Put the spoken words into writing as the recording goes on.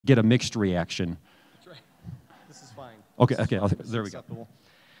get a mixed reaction. That's right. This is fine. Okay, there we go.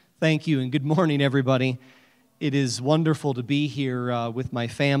 Thank you, and good morning, everybody. It is wonderful to be here with my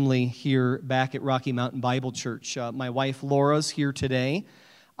family here back at Rocky Mountain Bible Church. My wife Laura's here today.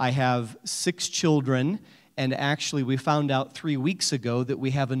 I have 6 children, and actually we found out 3 weeks ago that we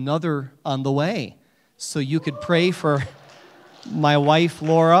have another on the way. So you could pray for my wife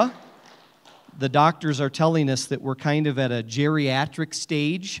Laura. The doctors are telling us that we're kind of at a geriatric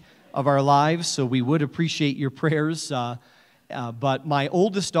stage of our lives, so we would appreciate your prayers. But my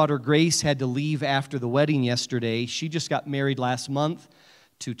oldest daughter, Grace, had to leave after the wedding yesterday. She just got married last month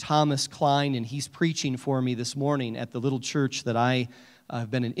to Thomas Klein, and he's preaching for me this morning at the little church that I have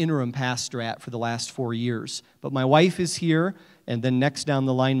been an interim pastor at for the last 4 years. But my wife is here, and then next down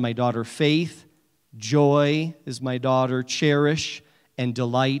the line, my daughter Faith, Joy is my daughter, Cherish, and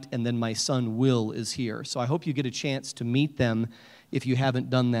Delight, and then my son Will is here. So I hope you get a chance to meet them if you haven't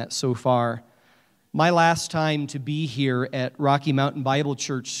done that so far. My last time to be here at Rocky Mountain Bible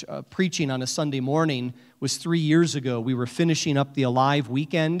Church preaching on a Sunday morning was 3 years ago. We were finishing up the Alive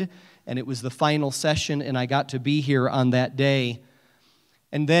weekend, and it was the final session, and I got to be here on that day.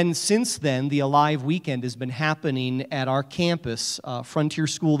 And then, since then, the Alive weekend has been happening at our campus, Frontier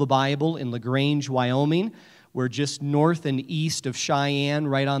School of the Bible in LaGrange, Wyoming. We're just north and east of Cheyenne,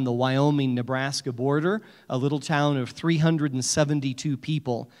 right on the Wyoming-Nebraska border, a little town of 372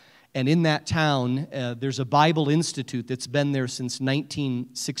 people. And in that town, there's a Bible Institute that's been there since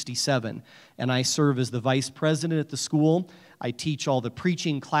 1967. And I serve as the vice president at the school. I teach all the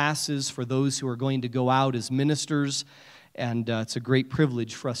preaching classes for those who are going to go out as ministers. And it's a great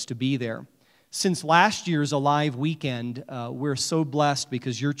privilege for us to be there. Since last year's Alive weekend, we're so blessed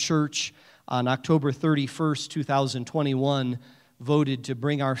because your church on October 31st, 2021, voted to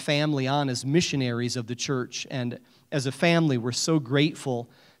bring our family on as missionaries of the church. And as a family, we're so grateful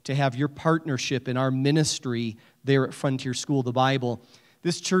to have your partnership in our ministry there at Frontier School of the Bible.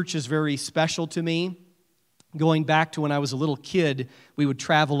 This church is very special to me. Going back to when I was a little kid, we would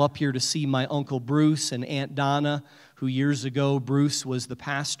travel up here to see my Uncle Bruce and Aunt Donna, who years ago, Bruce was the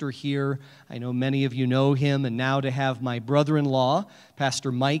pastor here. I know many of you know him, and now to have my brother-in-law,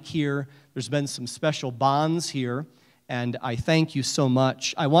 Pastor Mike, here, there's been some special bonds here, and I thank you so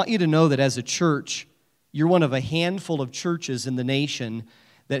much. I want you to know that as a church, you're one of a handful of churches in the nation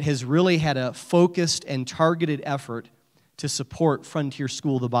that has really had a focused and targeted effort to support Frontier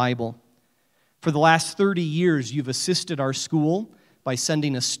School of the Bible. For the last 30 years, you've assisted our school by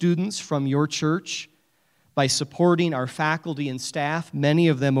sending us students from your church, by supporting our faculty and staff, many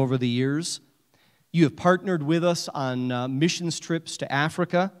of them over the years. You have partnered with us on missions trips to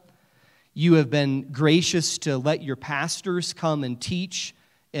Africa. You have been gracious to let your pastors come and teach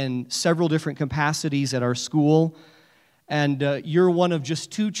in several different capacities at our school. And you're one of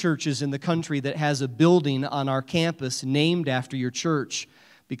just 2 churches in the country that has a building on our campus named after your church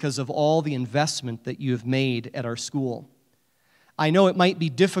because of all the investment that you have made at our school. I know it might be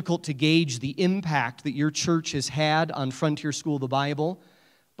difficult to gauge the impact that your church has had on Frontier School of the Bible,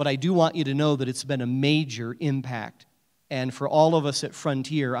 but I do want you to know that it's been a major impact. And for all of us at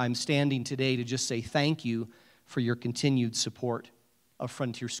Frontier, I'm standing today to just say thank you for your continued support of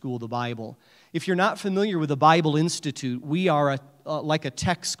Frontier School of the Bible. If you're not familiar with the Bible Institute, we are like a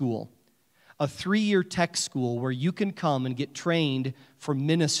tech school, a 3-year tech school where you can come and get trained for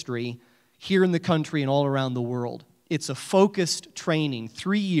ministry here in the country and all around the world. It's a focused training,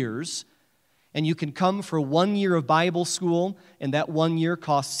 3 years, and you can come for 1 year of Bible school, and that 1 year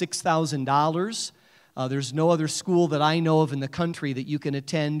costs $6,000. There's no other school that I know of in the country that you can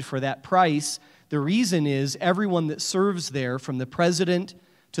attend for that price. The reason is everyone that serves there, from the president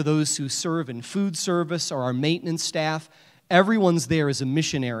to those who serve in food service or our maintenance staff, everyone's there as a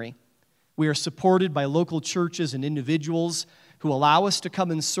missionary. We are supported by local churches and individuals who allow us to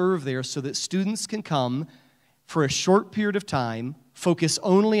come and serve there so that students can come for a short period of time, focus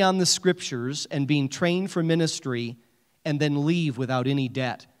only on the Scriptures and being trained for ministry, and then leave without any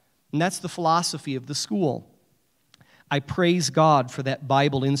debt. And that's the philosophy of the school. I praise God for that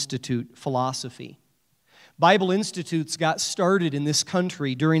Bible Institute philosophy. Bible Institutes got started in this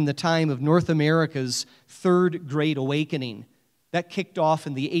country during the time of North America's Third Great Awakening. That kicked off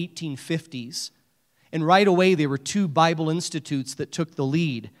in the 1850s. And right away, there were 2 Bible Institutes that took the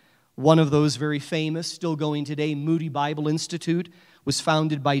lead. One of those very famous, still going today, Moody Bible Institute, was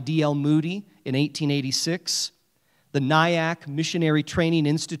founded by D.L. Moody in 1886. The Nyack Missionary Training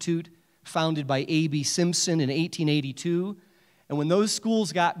Institute, founded by A.B. Simpson in 1882. And when those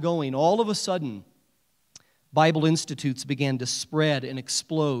schools got going, all of a sudden, Bible Institutes began to spread and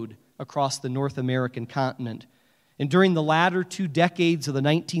explode across the North American continent. And during the latter 2 decades of the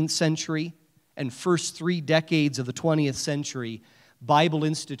 19th century and first 3 decades of the 20th century, Bible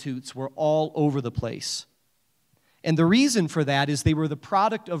institutes were all over the place. And the reason for that is they were the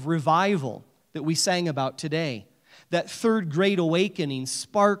product of revival that we sang about today. That third great awakening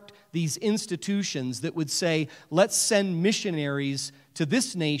sparked these institutions that would say, let's send missionaries to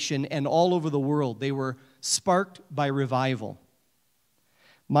this nation and all over the world. They were sparked by revival.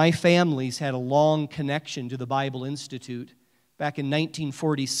 My family's had a long connection to the Bible Institute. Back in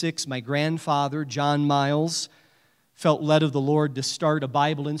 1946, my grandfather, John Miles, felt led of the Lord to start a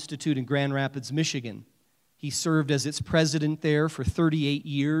Bible Institute in Grand Rapids, Michigan. He served as its president there for 38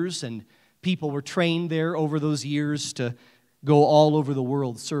 years, and people were trained there over those years to go all over the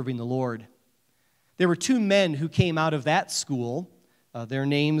world serving the Lord. There were 2 men who came out of that school. Their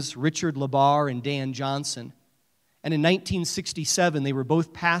names, Richard Labar and Dan Johnson. And in 1967, they were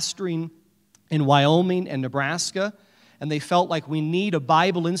both pastoring in Wyoming and Nebraska, and they felt like we need a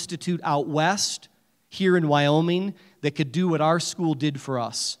Bible Institute out west, here in Wyoming, that could do what our school did for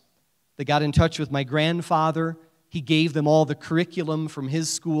us. They got in touch with my grandfather. He gave them all the curriculum from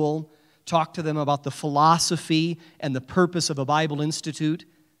his school, talked to them about the philosophy and the purpose of a Bible Institute.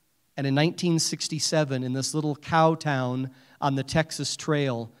 And in 1967, in this little cow town on the Texas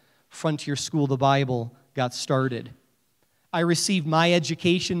Trail, Frontier School of the Bible got started. I received my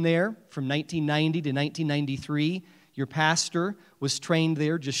education there from 1990 to 1993. Your pastor was trained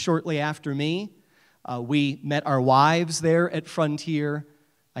there just shortly after me. We met our wives there at Frontier.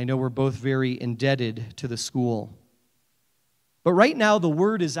 I know we're both very indebted to the school. But right now, the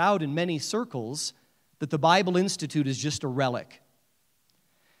word is out in many circles that the Bible Institute is just a relic.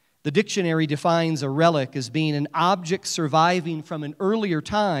 The dictionary defines a relic as being an object surviving from an earlier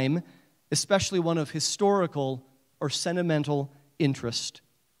time, especially one of historical or sentimental interest.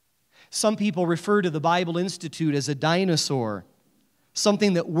 Some people refer to the Bible Institute as a dinosaur,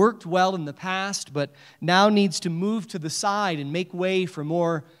 something that worked well in the past but now needs to move to the side and make way for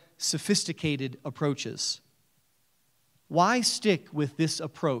more sophisticated approaches. Why stick with this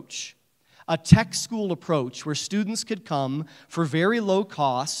approach? A tech school approach where students could come for very low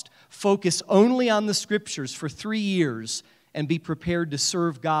cost, focus only on the Scriptures for 3 years, and be prepared to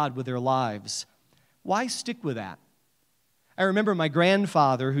serve God with their lives. Why stick with that? I remember my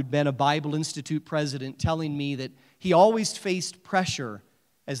grandfather, who'd been a Bible Institute president, telling me that he always faced pressure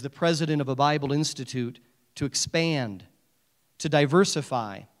as the president of a Bible Institute to expand, to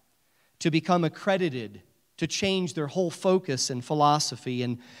diversify, to become accredited, to change their whole focus and philosophy.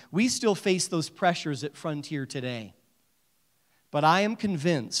 And we still face those pressures at Frontier today. But I am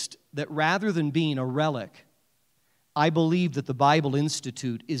convinced that rather than being a relic, I believe that the Bible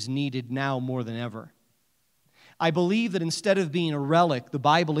Institute is needed now more than ever. I believe that instead of being a relic, the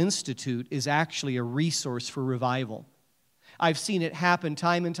Bible Institute is actually a resource for revival. I've seen it happen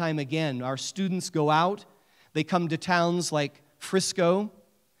time and time again. Our students go out, they come to towns like Frisco,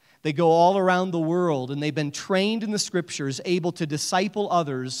 they go all around the world, and they've been trained in the Scriptures, able to disciple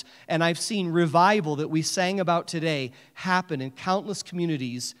others, and I've seen revival that we sang about today happen in countless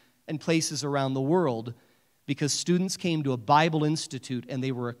communities and places around the world because students came to a Bible Institute and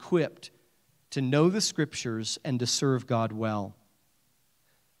they were equipped to know the Scriptures and to serve God well.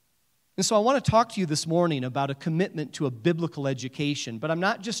 And so I want to talk to you this morning about a commitment to a biblical education, but I'm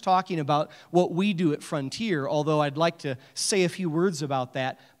not just talking about what we do at Frontier, although I'd like to say a few words about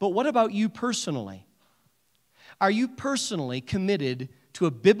that, but what about you personally? Are you personally committed to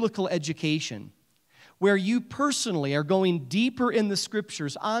a biblical education where you personally are going deeper in the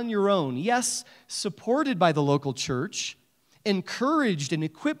Scriptures on your own? Yes, supported by the local church, encouraged and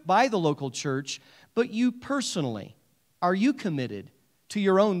equipped by the local church, but you personally, are you committed to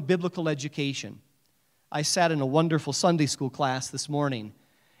your own biblical education? I sat in a wonderful Sunday school class this morning,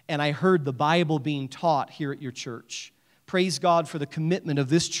 and I heard the Bible being taught here at your church. Praise God for the commitment of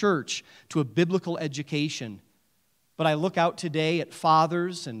this church to a biblical education. But I look out today at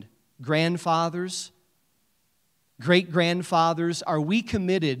fathers and grandfathers, great-grandfathers. Are we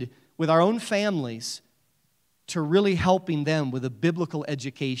committed with our own families to really helping them with a biblical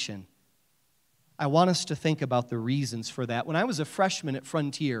education? I want us to think about the reasons for that. When I was a freshman at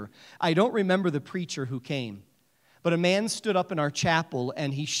Frontier, I don't remember the preacher who came, but a man stood up in our chapel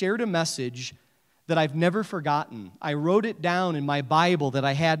and he shared a message that I've never forgotten. I wrote it down in my Bible that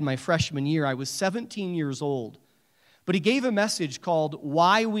I had in my freshman year. I was 17 years old. But he gave a message called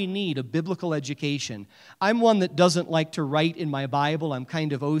Why We Need a Biblical Education. I'm one that doesn't like to write in my Bible. I'm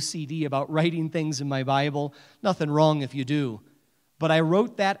kind of OCD about writing things in my Bible. Nothing wrong if you do. But I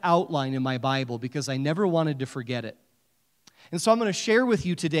wrote that outline in my Bible because I never wanted to forget it. And so I'm going to share with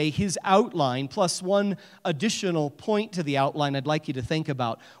you today his outline, plus one additional point to the outline I'd like you to think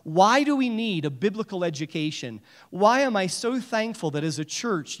about. Why do we need a biblical education? Why am I so thankful that as a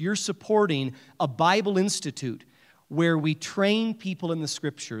church you're supporting a Bible Institute where we train people in the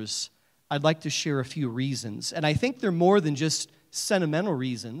Scriptures? I'd like to share a few reasons. And I think they're more than just sentimental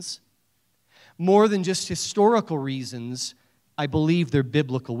reasons, more than just historical reasons. I believe they're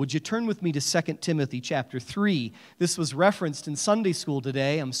biblical. Would you turn with me to 2 Timothy chapter 3? This was referenced in Sunday school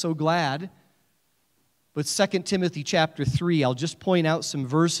today. I'm so glad. But 2 Timothy chapter 3, I'll just point out some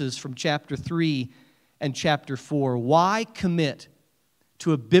verses from chapter 3 and chapter 4. Why commit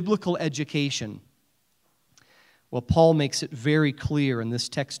to a biblical education? Well, Paul makes it very clear in this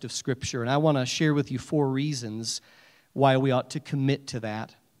text of Scripture, and I want to share with you 4 reasons why we ought to commit to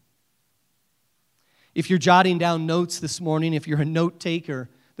that. If you're jotting down notes this morning, if you're a note taker,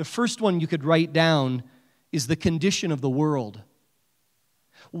 the first one you could write down is the condition of the world.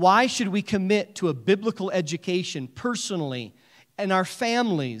 Why should we commit to a biblical education personally, in our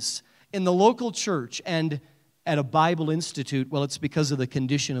families, in the local church, and at a Bible Institute? Well, it's because of the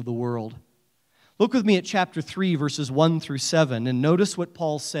condition of the world. Look with me at chapter 3, verses 1 through 7, and notice what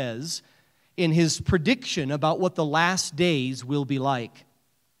Paul says in his prediction about what the last days will be like.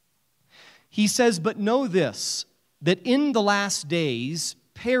 He says, "But know this, that in the last days,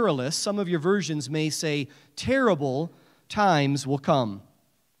 perilous," some of your versions may say, terrible times will come.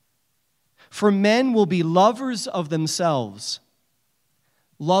 "For men will be lovers of themselves,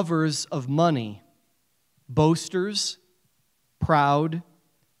 lovers of money, boasters, proud,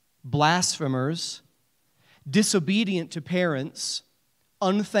 blasphemers, disobedient to parents,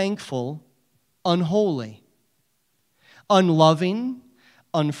 unthankful, unholy, unloving,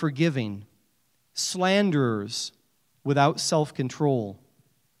 unforgiving, slanderers, without self-control,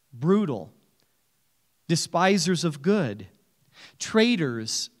 brutal, despisers of good,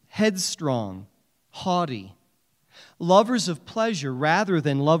 traitors, headstrong, haughty, lovers of pleasure rather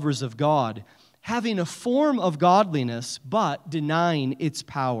than lovers of God, having a form of godliness but denying its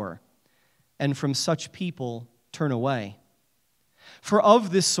power. And from such people turn away. For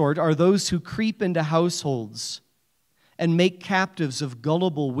of this sort are those who creep into households and make captives of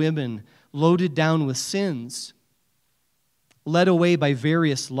gullible women, loaded down with sins, led away by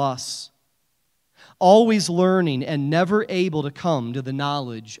various lusts, always learning and never able to come to the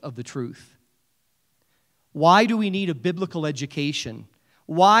knowledge of the truth." Why do we need a biblical education?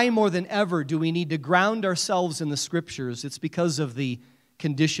 Why more than ever do we need to ground ourselves in the Scriptures? It's because of the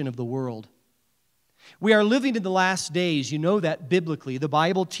condition of the world. We are living in the last days. You know that biblically. The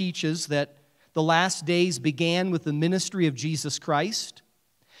Bible teaches that the last days began with the ministry of Jesus Christ,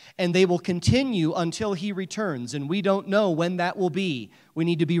 and they will continue until He returns, and we don't know when that will be. We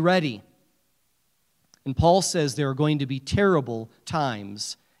need to be ready. And Paul says there are going to be terrible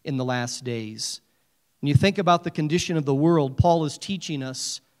times in the last days. When you think about the condition of the world, Paul is teaching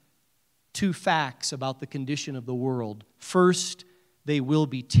us 2 facts about the condition of the world. First, they will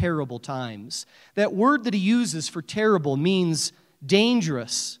be terrible times. That word that he uses for terrible means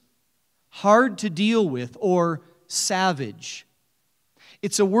dangerous, hard to deal with, or savage.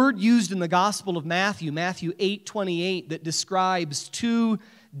 It's a word used in the Gospel of Matthew, Matthew 8:28, that describes 2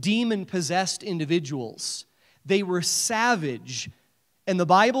 demon-possessed individuals. They were savage, and the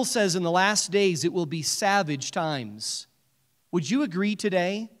Bible says in the last days it will be savage times. Would you agree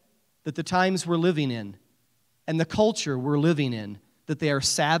today that the times we're living in and the culture we're living in, that they are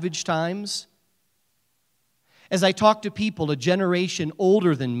savage times? As I talk to people a generation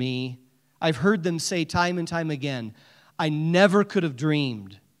older than me, I've heard them say time and time again, I never could have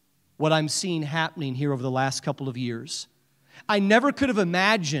dreamed what I'm seeing happening here over the last couple of years. I never could have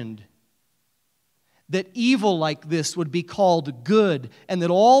imagined that evil like this would be called good, and that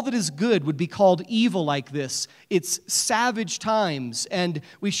all that is good would be called evil like this. It's savage times, and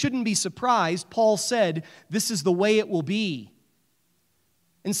we shouldn't be surprised. Paul said, this is the way it will be.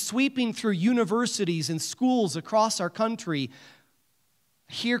 And sweeping through universities and schools across our country,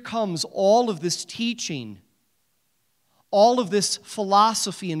 here comes all of this teaching, all of this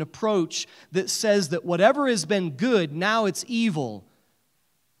philosophy and approach that says that whatever has been good, now it's evil.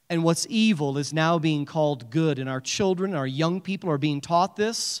 And what's evil is now being called good. And our children, our young people are being taught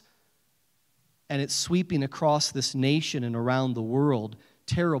this. And it's sweeping across this nation and around the world.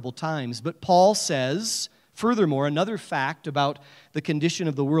 Terrible times. But Paul says, furthermore, another fact about the condition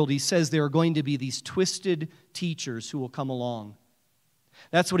of the world, he says there are going to be these twisted teachers who will come along.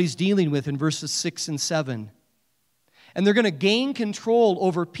 That's what he's dealing with in verses 6 and 7. And they're going to gain control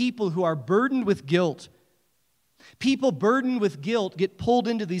over people who are burdened with guilt, People burdened with guilt get pulled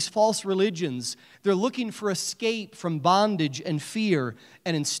into these false religions. They're looking for escape from bondage and fear,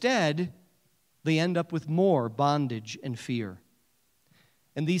 and instead, they end up with more bondage and fear.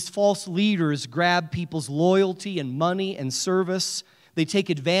 And these false leaders grab people's loyalty and money and service. They take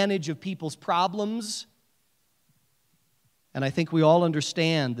advantage of people's problems. And I think we all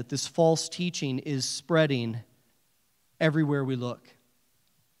understand that this false teaching is spreading everywhere we look.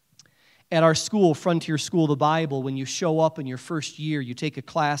 At our school, Frontier School of the Bible, when you show up in your first year, you take a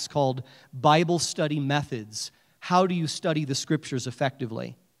class called Bible Study Methods. How do you study the Scriptures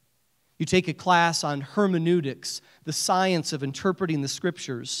effectively? You take a class on hermeneutics, the science of interpreting the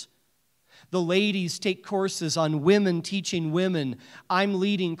Scriptures. The ladies take courses on women teaching women. I'm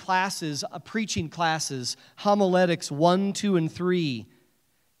leading classes, preaching classes, homiletics 1, 2, and 3.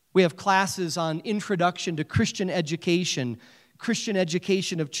 We have classes on introduction to Christian education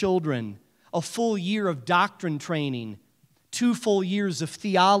of children, a full year of doctrine training, 2 full years of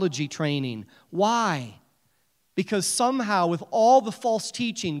theology training. Why? Because somehow, with all the false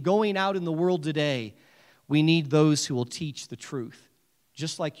teaching going out in the world today, we need those who will teach the truth,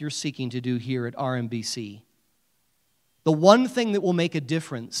 just like you're seeking to do here at RMBC. The one thing that will make a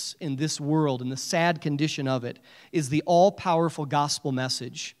difference in this world and the sad condition of it is the all-powerful gospel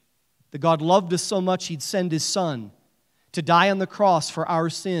message. That God loved us so much, He'd send His Son to die on the cross for our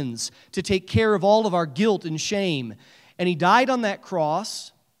sins, to take care of all of our guilt and shame. And He died on that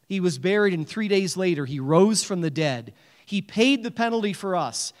cross. He was buried, and 3 days later, He rose from the dead. He paid the penalty for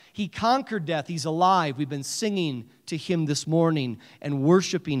us. He conquered death. He's alive. We've been singing to Him this morning and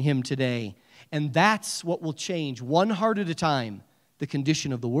worshiping Him today. And that's what will change, one heart at a time, the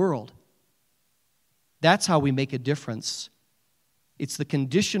condition of the world. That's how we make a difference. It's the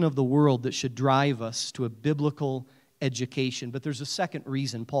condition of the world that should drive us to a biblical education. But there's a second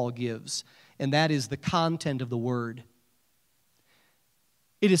reason Paul gives, and that is the content of the Word.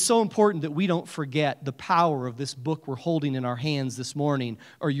 It is so important that we don't forget the power of this book we're holding in our hands this morning,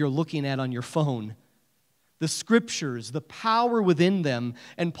 or you're looking at on your phone. The Scriptures, the power within them,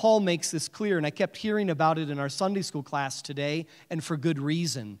 and Paul makes this clear, and I kept hearing about it in our Sunday school class today, and for good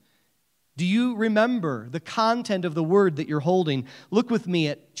reason. Do you remember the content of the Word that you're holding? Look with me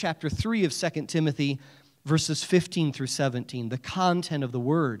at chapter 3 of 2 Timothy, verses 15 through 17, the content of the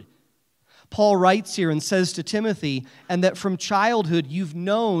Word. Paul writes here and says to Timothy, and that from childhood you've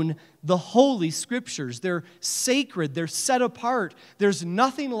known the Holy Scriptures. They're sacred, they're set apart, there's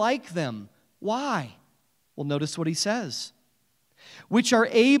nothing like them. Why? Well, notice what he says. Which are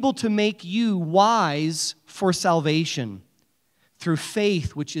able to make you wise for salvation through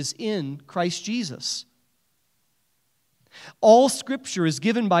faith which is in Christ Jesus. All Scripture is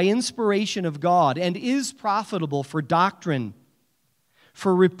given by inspiration of God and is profitable for doctrine,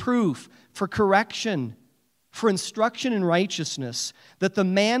 for reproof, for correction, for instruction in righteousness, that the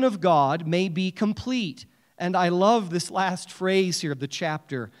man of God may be complete. And I love this last phrase here of the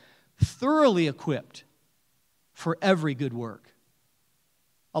chapter, thoroughly equipped for every good work.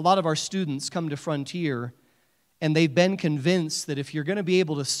 A lot of our students come to Frontier, and they've been convinced that if you're going to be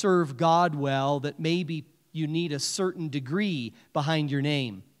able to serve God well, that maybe you need a certain degree behind your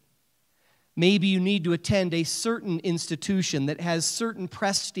name. Maybe you need to attend a certain institution that has certain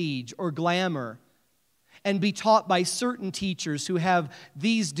prestige or glamour and be taught by certain teachers who have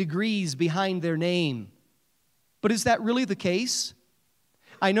these degrees behind their name. But is that really the case?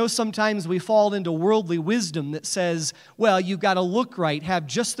 I know sometimes we fall into worldly wisdom that says, well, you've got to look right, have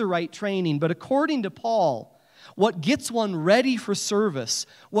just the right training. But according to Paul, what gets one ready for service,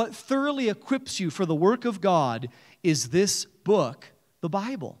 what thoroughly equips you for the work of God, is this book, the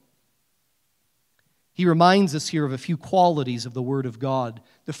Bible. He reminds us here of a few qualities of the Word of God,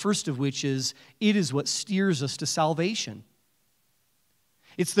 the first of which is, it is what steers us to salvation.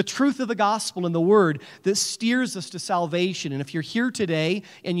 It's the truth of the gospel and the Word that steers us to salvation. And if you're here today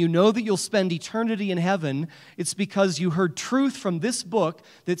and you know that you'll spend eternity in heaven, it's because you heard truth from this book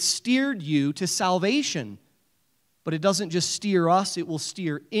that steered you to salvation. But it doesn't just steer us, it will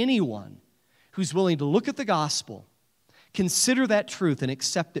steer anyone who's willing to look at the gospel, consider that truth, and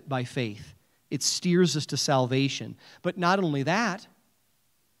accept it by faith. It steers us to salvation. But not only that,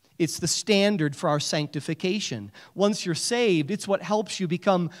 it's the standard for our sanctification. Once you're saved, it's what helps you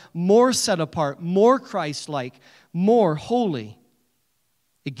become more set apart, more Christ-like, more holy.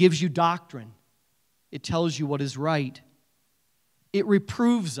 It gives you doctrine. It tells you what is right. It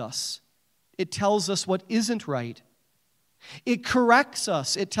reproves us. It tells us what isn't right. It corrects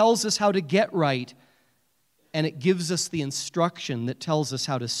us. It tells us how to get right. And it gives us the instruction that tells us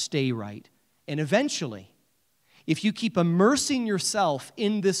how to stay right. And eventually, if you keep immersing yourself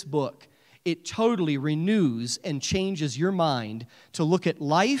in this book, It totally renews and changes your mind to look at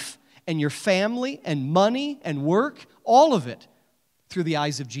life and your family and money and work, all of it, through the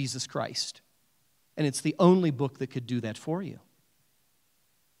eyes of Jesus Christ. And it's the only book that could do that for you.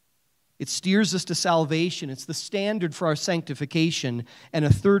 It steers us to salvation. It's the standard for our sanctification. And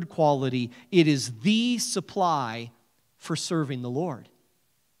a third quality, it is the supply for serving the Lord.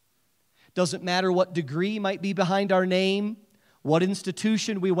 Doesn't matter what degree might be behind our name, what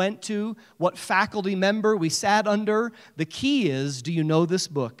institution we went to, what faculty member we sat under. The key is, do you know this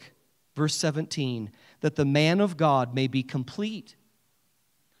book? Verse 17, that the man of God may be complete,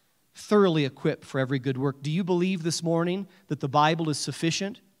 thoroughly equipped for every good work. Do you believe this morning that the Bible is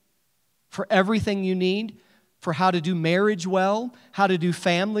sufficient for everything you need, for how to do marriage well, how to do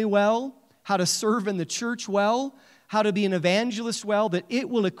family well, how to serve in the church well, how to be an evangelist well, that it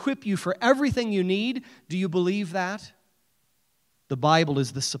will equip you for everything you need? Do you believe that? The Bible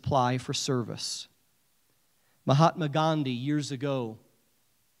is the supply for service. Mahatma Gandhi, years ago,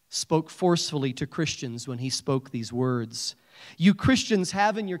 spoke forcefully to Christians when he spoke these words. You Christians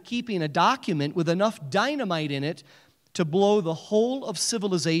have in your keeping a document with enough dynamite in it to blow the whole of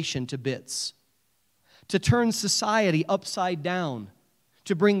civilization to bits, to turn society upside down,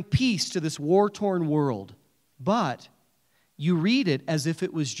 to bring peace to this war-torn world. But you read it as if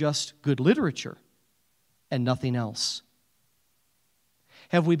it was just good literature and nothing else.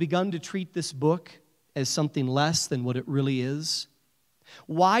 Have we begun to treat this book as something less than what it really is?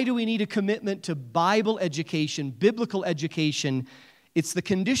 Why do we need a commitment to Bible education, biblical education? It's the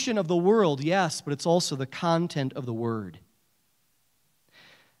condition of the world, yes, but it's also the content of the Word.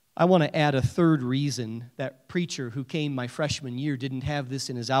 I want to add a third reason. That preacher who came my freshman year didn't have this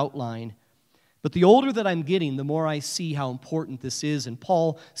in his outline. But the older that I'm getting, the more I see how important this is, and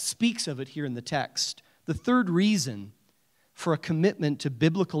Paul speaks of it here in the text. The third reason for a commitment to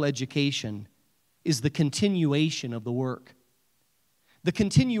biblical education is the continuation of the work. The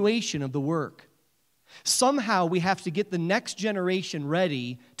continuation of the work. Somehow we have to get the next generation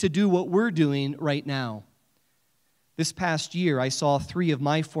ready to do what we're doing right now. This past year, I saw 3 of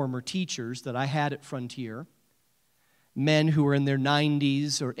my former teachers that I had at Frontier, men who were in their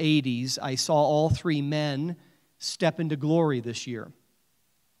 90s or 80s. I saw all 3 men step into glory this year.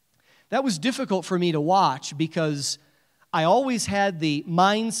 That was difficult for me to watch because I always had the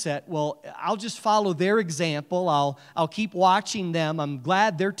mindset, well, I'll just follow their example. I'll keep watching them. I'm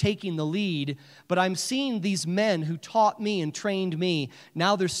glad they're taking the lead. But I'm seeing these men who taught me and trained me,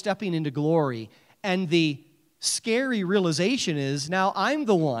 now they're stepping into glory. And the scary realization is now I'm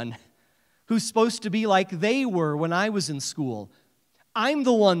the one who's supposed to be like they were when I was in school. I'm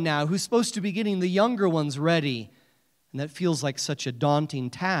the one now who's supposed to be getting the younger ones ready. And that feels like such a daunting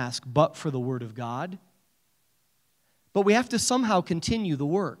task, but for the Word of God. But we have to somehow continue the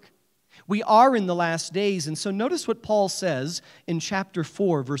work. We are in the last days, and so notice what Paul says in chapter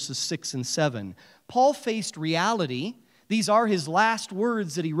 4, verses 6 and 7. Paul faced reality. These are his last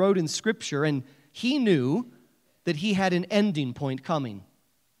words that he wrote in Scripture, and he knew that he had an ending point coming.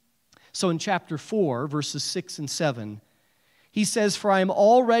 So in chapter 4, verses 6 and 7, he says, "For I am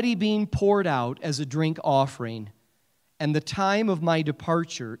already being poured out as a drink offering, and the time of my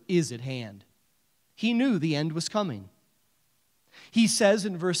departure is at hand." He knew the end was coming. He says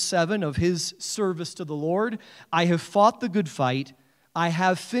in verse 7 of his service to the Lord, "I have fought the good fight, I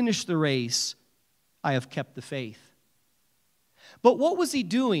have finished the race, I have kept the faith." But what was he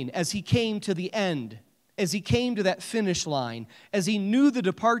doing as he came to the end, as he came to that finish line, as he knew the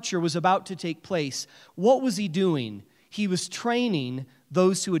departure was about to take place? What was he doing? He was training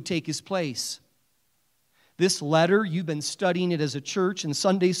those who would take his place. This letter, you've been studying it as a church in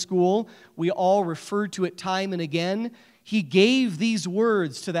Sunday school. We all referred to it time and again. He gave these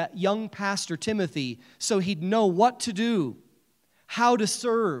words to that young pastor Timothy so he'd know what to do, how to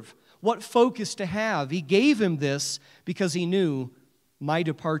serve, what focus to have. He gave him this because he knew my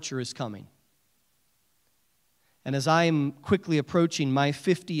departure is coming. And as I'm quickly approaching my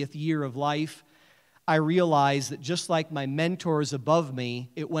 50th year of life, I realize that just like my mentors above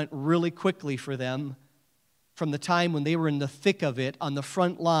me, it went really quickly for them. From the time when they were in the thick of it, on the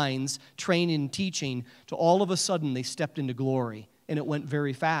front lines, training and teaching, to all of a sudden they stepped into glory, and it went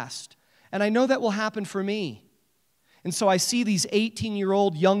very fast. And I know that will happen for me. And so I see these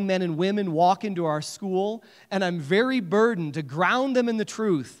 18-year-old young men and women walk into our school, and I'm very burdened to ground them in the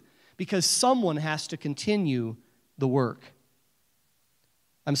truth because someone has to continue the work.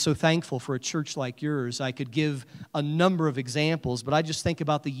 I'm so thankful for a church like yours. I could give a number of examples, but I just think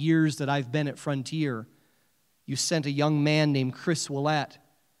about the years that I've been at Frontier. You sent a young man named Chris Willett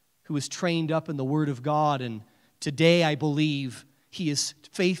who was trained up in the Word of God, and today I believe He is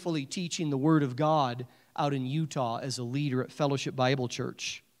faithfully teaching the Word of God out in Utah as a leader at Fellowship Bible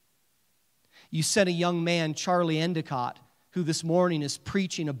Church. You sent a young man, Charlie Endicott, who this morning is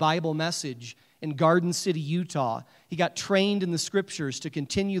preaching a Bible message in Garden City, Utah. He got trained in the Scriptures to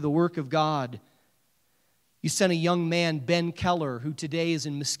continue the work of God. You sent a young man, Ben Keller, who today is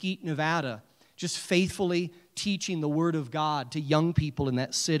in Mesquite, Nevada, just faithfully teaching the Word of God to young people in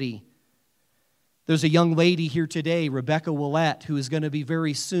that city. There's a young lady here today, Rebecca Willette, who is going to be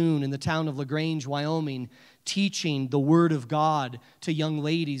very soon in the town of LaGrange, Wyoming, teaching the Word of God to young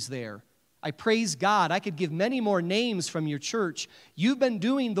ladies there. I praise God. I could give many more names from your church. You've been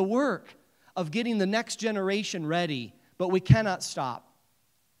doing the work of getting the next generation ready, but we cannot stop.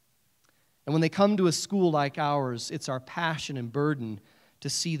 And when they come to a school like ours, it's our passion and burden to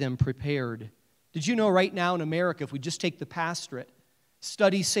see them prepared. Did you know right now in America, if we just take the pastorate,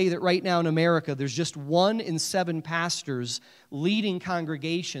 studies say that right now in America, there's just 1 in 7 pastors leading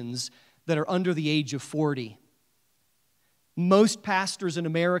congregations that are under the age of 40. Most pastors in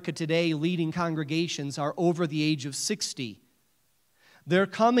America today leading congregations are over the age of 60. They're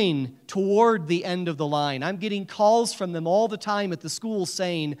coming toward the end of the line. I'm getting calls from them all the time at the school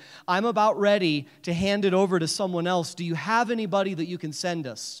saying, I'm about ready to hand it over to someone else. Do you have anybody that you can send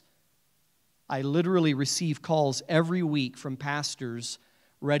us? I literally receive calls every week from pastors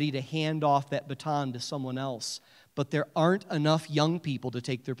ready to hand off that baton to someone else. But there aren't enough young people to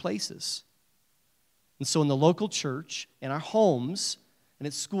take their places. And so in the local church, in our homes, and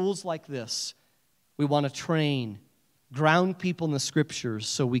at schools like this, we want to train, ground people in the Scriptures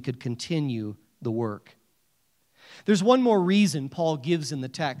so we could continue the work. There's one more reason Paul gives in the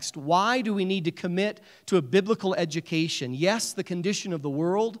text. Why do we need to commit to a biblical education? Yes, the condition of the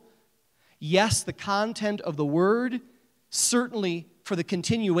world. Yes, the content of the Word. Certainly for the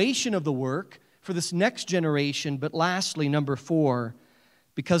continuation of the work, for this next generation. But lastly, number 4,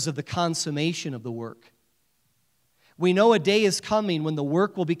 because of the consummation of the work. We know a day is coming when the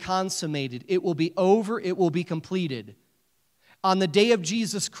work will be consummated. It will be over. It will be completed. On the day of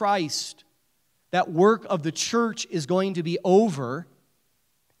Jesus Christ, that work of the church is going to be over,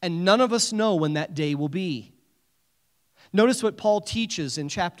 and none of us know when that day will be. Notice what Paul teaches in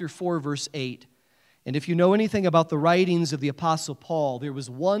chapter 4, verse 8. And if you know anything about the writings of the Apostle Paul, there was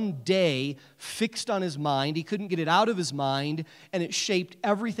one day fixed on his mind. He couldn't get it out of his mind, and it shaped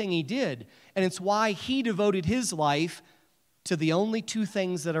everything he did. And it's why he devoted his life to the only 2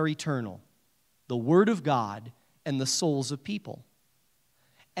 things that are eternal, the Word of God and the souls of people.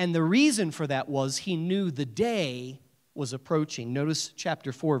 And the reason for that was he knew the day was approaching. Notice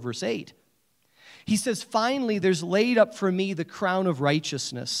chapter 4, verse 8. He says, finally, there's laid up for me the crown of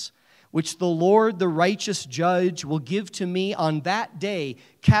righteousness, which the Lord, the righteous judge, will give to me on that day,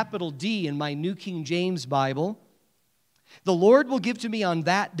 capital D in my New King James Bible. The Lord will give to me on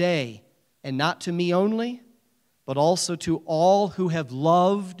that day, and not to me only, but also to all who have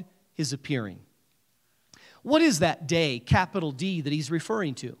loved his appearing. What is that day, capital D, that he's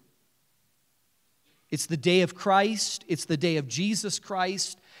referring to? It's the day of Christ. It's the day of Jesus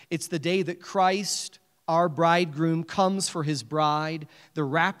Christ. It's the day that Christ, our bridegroom, comes for his bride, the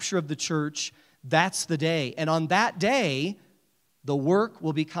rapture of the church. That's the day. And on that day, the work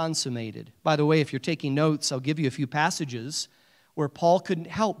will be consummated. By the way, if you're taking notes, I'll give you a few passages where Paul couldn't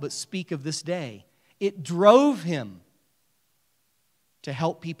help but speak of this day. It drove him to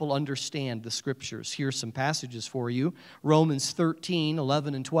help people understand the Scriptures. Here's some passages for you. Romans 13,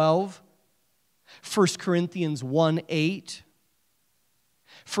 11 and 12. 1 Corinthians 1, 8.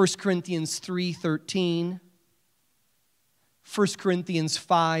 1 Corinthians 3, 13. 1 Corinthians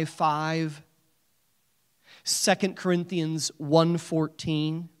 5, 5. 2 Corinthians 1,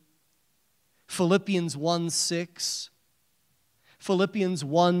 14. Philippians 1, 6. Philippians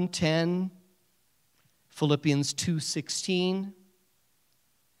 1, 10. Philippians 2, 16.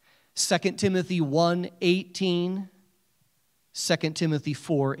 2 Timothy 1, 18. 2 Timothy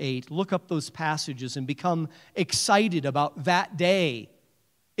 4, 8. Look up those passages and become excited about that day.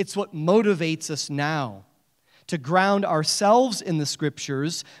 It's what motivates us now to ground ourselves in the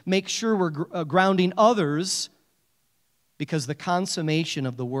Scriptures, make sure we're grounding others, because the consummation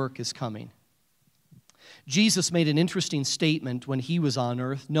of the work is coming. Jesus made an interesting statement when he was on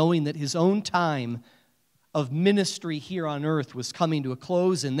earth, knowing that his own time of ministry here on earth was coming to a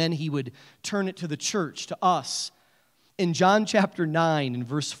close, and then he would turn it to the church, to us. In John chapter 9 and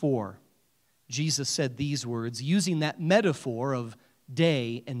verse 4, Jesus said these words, using that metaphor of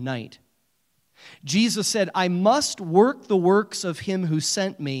day and night. Jesus said, I must work the works of him who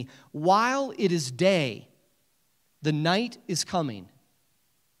sent me while it is day. The night is coming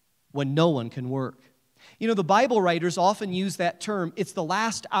when no one can work. You know, the Bible writers often use that term, it's the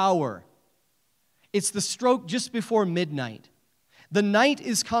last hour. It's the stroke just before midnight. The night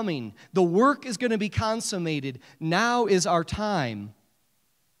is coming. The work is going to be consummated. Now is our time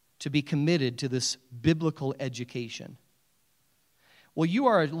to be committed to this biblical education. Well, you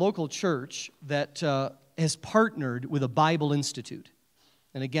are a local church that has partnered with a Bible Institute.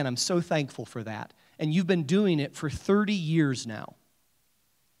 And again, I'm so thankful for that. And you've been doing it for 30 years now.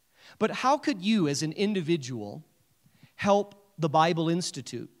 But how could you, as an individual, help the Bible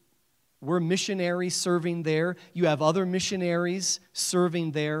Institute? We're missionaries serving there. You have other missionaries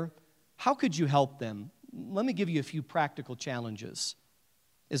serving there. How could you help them? Let me give you a few practical challenges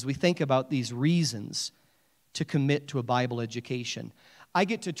as we think about these reasons to commit to a Bible education. I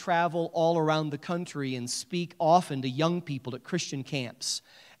get to travel all around the country and speak often to young people at Christian camps.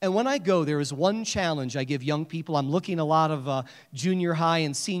 And when I go, there is one challenge I give young people. I'm looking a lot of junior high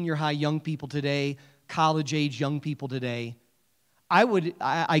and senior high young people today, college-age young people today.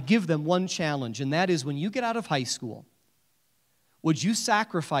 I give them one challenge, and that is when you get out of high school, would you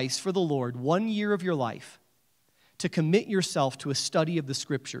sacrifice for the Lord 1 year of your life to commit yourself to a study of the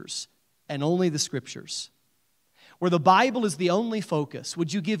Scriptures, and only the Scriptures? Where the Bible is the only focus,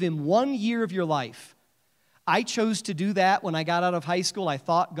 would you give Him 1 year of your life? I chose to do that when I got out of high school. I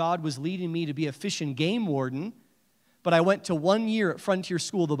thought God was leading me to be a fish and game warden, but I went to 1 year at Frontier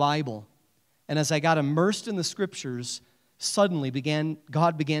School of the Bible. And as I got immersed in the Scriptures, suddenly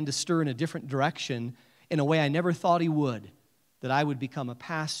God began to stir in a different direction in a way I never thought He would, that I would become a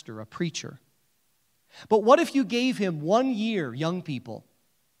pastor, a preacher. But what if you gave Him 1 year, young people,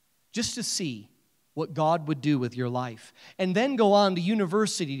 just to see what God would do with your life, and then go on to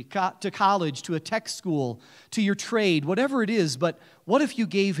university, to college, to a tech school, to your trade, whatever it is, but what if you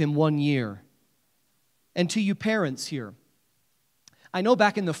gave Him 1 year? And to you parents here, I know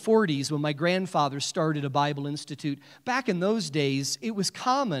back in the 40s when my grandfather started a Bible Institute, back in those days, it was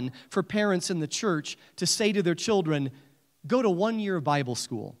common for parents in the church to say to their children, go to 1 year of Bible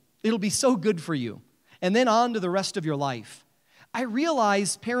school. It'll be so good for you. And then on to the rest of your life. I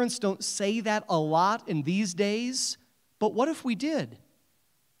realize parents don't say that a lot in these days, but what if we did?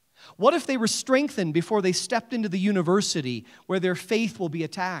 What if they were strengthened before they stepped into the university where their faith will be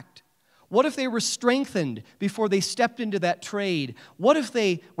attacked? What if they were strengthened before they stepped into that trade? What if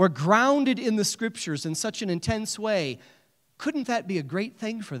they were grounded in the Scriptures in such an intense way? Couldn't that be a great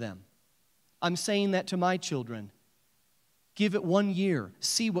thing for them? I'm saying that to my children. Give it 1 year.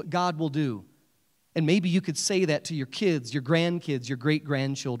 See what God will do. And maybe you could say that to your kids, your grandkids, your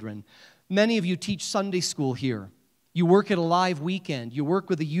great-grandchildren. Many of you teach Sunday school here. You work at a live weekend. You work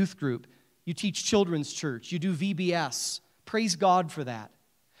with a youth group. You teach children's church. You do VBS. Praise God for that.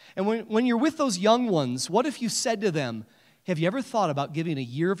 And when you're with those young ones, what if you said to them, have you ever thought about giving a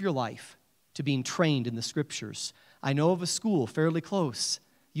year of your life to being trained in the Scriptures? I know of a school fairly close.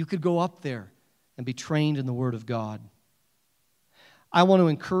 You could go up there and be trained in the Word of God. I want to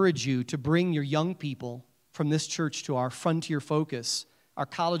encourage you to bring your young people from this church to our Frontier Focus, our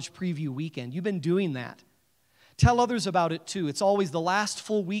college preview weekend. You've been doing that. Tell others about it too. It's always the last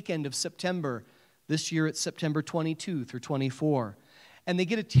full weekend of September. This year it's September 22 through 24. And they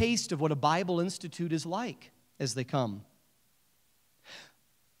get a taste of what a Bible Institute is like as they come.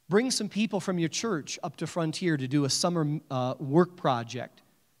 Bring some people from your church up to Frontier to do a summer work project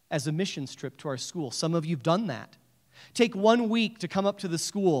as a missions trip to our school. Some of you have done that. Take 1 week to come up to the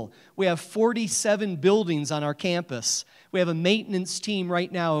school. We have 47 buildings on our campus. We have a maintenance team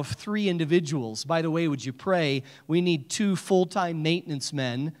right now of 3 individuals. By the way, would you pray? We need 2 full-time maintenance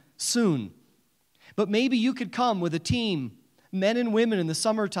men soon. But maybe you could come with a team, men and women in the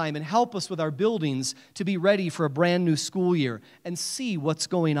summertime, and help us with our buildings to be ready for a brand new school year and see what's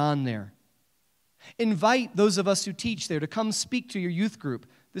going on there. Invite those of us who teach there to come speak to your youth group.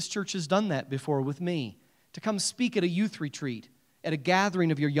 This church has done that before with me. To come speak at a youth retreat, at a gathering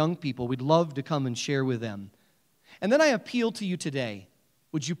of your young people. We'd love to come and share with them. And then I appeal to you today.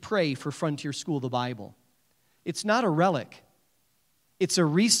 Would you pray for Frontier School of the Bible? It's not a relic. It's a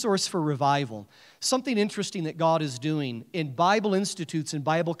resource for revival. Something interesting that God is doing in Bible institutes and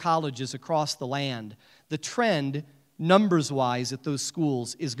Bible colleges across the land. The trend, numbers-wise, at those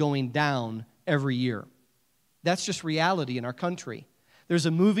schools is going down every year. That's just reality in our country. There's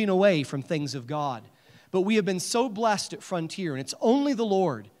a moving away from things of God. But we have been so blessed at Frontier, and it's only the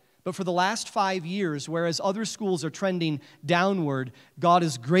Lord. But for the last 5 years, whereas other schools are trending downward, God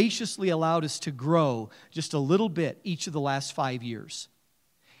has graciously allowed us to grow just a little bit each of the last 5 years.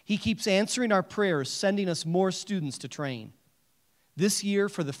 He keeps answering our prayers, sending us more students to train. This year,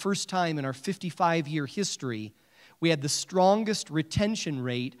 for the first time in our 55-year history, We had the strongest retention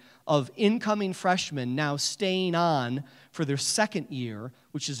rate of incoming freshmen now staying on for their second year,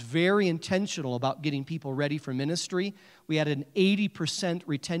 which is very intentional about getting people ready for ministry. We had an 80%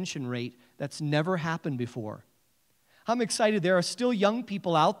 retention rate. That's never happened before. I'm excited there are still young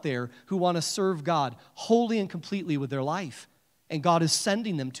people out there who want to serve God wholly and completely with their life, and God is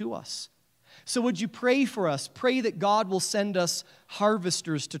sending them to us. So would you pray for us? Pray that God will send us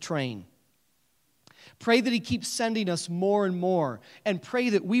harvesters to train. Pray that He keeps sending us more and more, and pray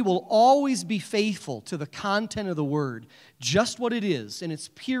that we will always be faithful to the content of the Word, just what it is, in its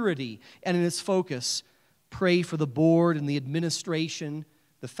purity and in its focus. Pray for the board and the administration,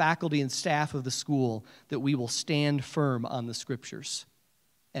 the faculty and staff of the school, that we will stand firm on the Scriptures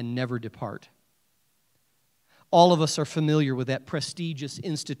and never depart. All of us are familiar with that prestigious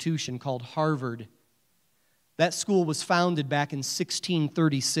institution called Harvard. That school was founded back in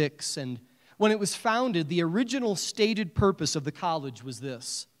 1636, and when it was founded, the original stated purpose of the college was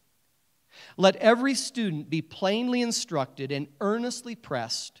this: let every student be plainly instructed and earnestly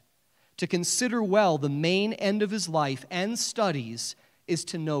pressed to consider well the main end of his life and studies is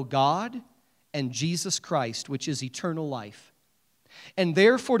to know God and Jesus Christ, which is eternal life. And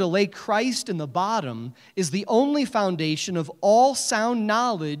therefore to lay Christ in the bottom is the only foundation of all sound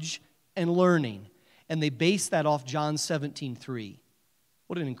knowledge and learning. And they base that off John 17:3.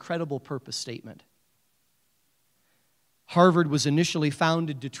 What an incredible purpose statement. Harvard was initially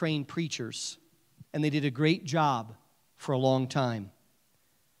founded to train preachers, and they did a great job for a long time.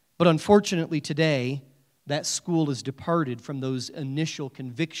 But unfortunately today, that school has departed from those initial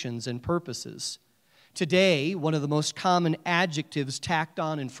convictions and purposes. Today, one of the most common adjectives tacked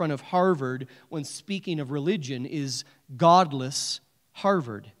on in front of Harvard when speaking of religion is godless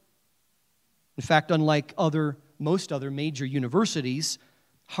Harvard. In fact, unlike most other major universities,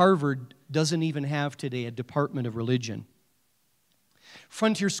 Harvard doesn't even have today a Department of Religion.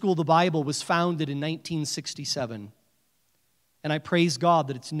 Frontier School of the Bible was founded in 1967. And I praise God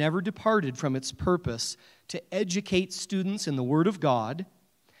that it's never departed from its purpose to educate students in the Word of God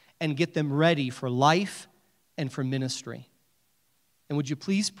and get them ready for life and for ministry. And would you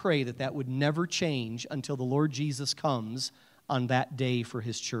please pray that that would never change until the Lord Jesus comes on that day for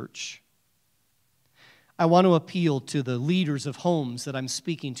His church. I want to appeal to the leaders of homes that I'm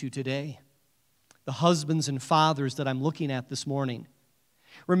speaking to today, the husbands and fathers that I'm looking at this morning.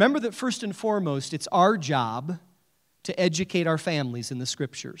 Remember that first and foremost, it's our job to educate our families in the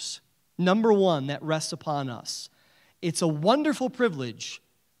Scriptures. Number one, that rests upon us. It's a wonderful privilege.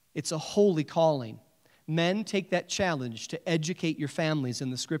 It's a holy calling. Men, take that challenge to educate your families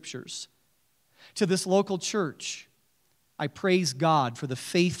in the Scriptures. To this local church, I praise God for the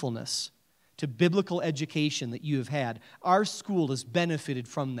faithfulness to biblical education that you have had. Our school has benefited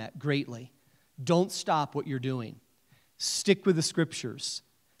from that greatly. Don't stop what you're doing. Stick with the Scriptures.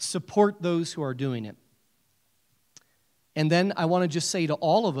 Support those who are doing it. And then I want to just say to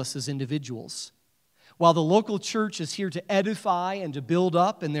all of us as individuals, while the local church is here to edify and to build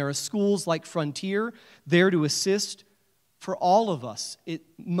up, and there are schools like Frontier there to assist, for all of us,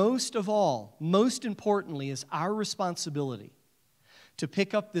 most importantly, is our responsibility to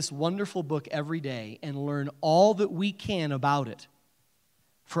pick up this wonderful book every day and learn all that we can about it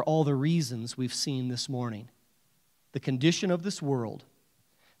for all the reasons we've seen this morning. The condition of this world,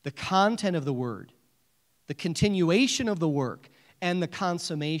 the content of the Word, the continuation of the work, and the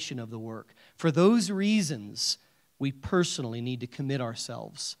consummation of the work. For those reasons, we personally need to commit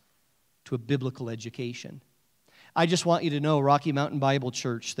ourselves to a biblical education. I just want you to know, Rocky Mountain Bible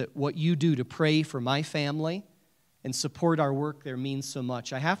Church, that what you do to pray for my family and support our work there means so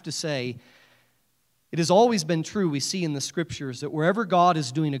much. I have to say, it has always been true, we see in the Scriptures, that wherever God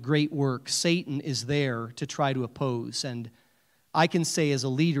is doing a great work, Satan is there to try to oppose. And I can say as a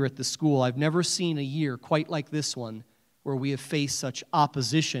leader at the school, I've never seen a year quite like this one where we have faced such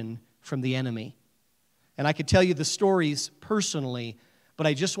opposition from the enemy. And I could tell you the stories personally, but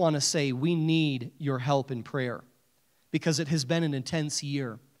I just want to say we need your help in prayer, because it has been an intense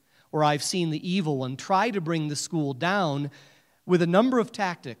year where I've seen the evil one try to bring the school down with a number of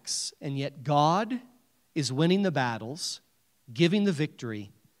tactics, and yet God is winning the battles, giving the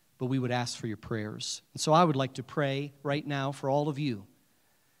victory, but we would ask for your prayers. And so I would like to pray right now for all of you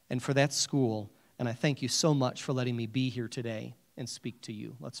and for that school, and I thank you so much for letting me be here today and speak to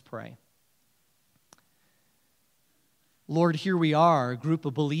you. Let's pray. Lord, here we are, a group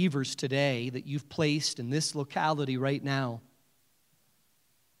of believers today that you've placed in this locality right now.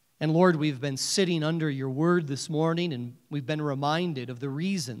 And Lord, we've been sitting under your word this morning, and we've been reminded of the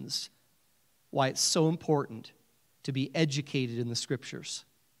reasons why it's so important to be educated in the Scriptures.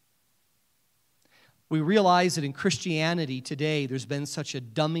 We realize that in Christianity today, there's been such a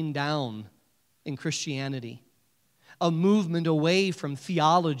dumbing down in Christianity, a movement away from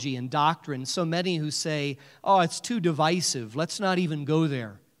theology and doctrine. So many who say, oh, it's too divisive, let's not even go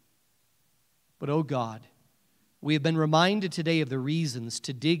there. But oh God, we have been reminded today of the reasons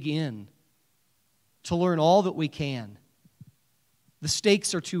to dig in, to learn all that we can. The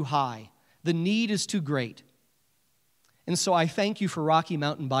stakes are too high. The need is too great. And so I thank you for Rocky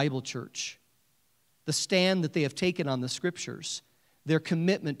Mountain Bible Church, the stand that they have taken on the Scriptures, their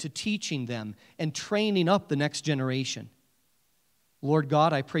commitment to teaching them and training up the next generation. Lord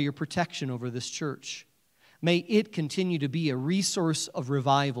God, I pray your protection over this church. May it continue to be a resource of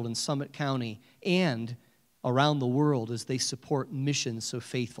revival in Summit County and around the world as they support missions so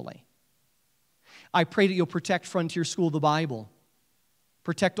faithfully. I pray that you'll protect Frontier School of the Bible.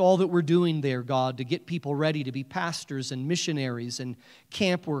 Protect all that we're doing there, God, to get people ready to be pastors and missionaries and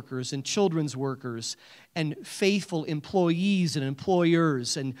camp workers and children's workers and faithful employees and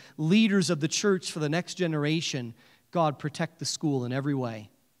employers and leaders of the church for the next generation. God, protect the school in every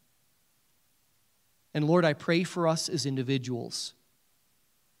way. And Lord, I pray for us as individuals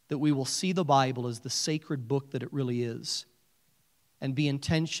that we will see the Bible as the sacred book that it really is and be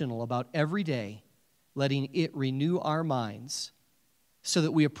intentional about every day letting it renew our minds so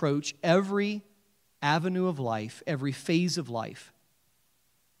that we approach every avenue of life, every phase of life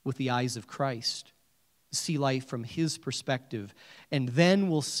with the eyes of Christ, see life from His perspective, and then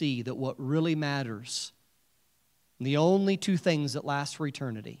we'll see that what really matters, and the only two things that last for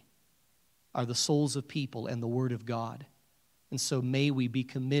eternity, are the souls of people and the Word of God. And so may we be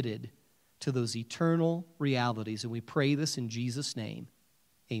committed to those eternal realities, and we pray this in Jesus' name.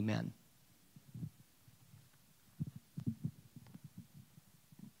 Amen.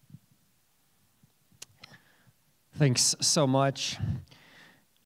 Thanks so much.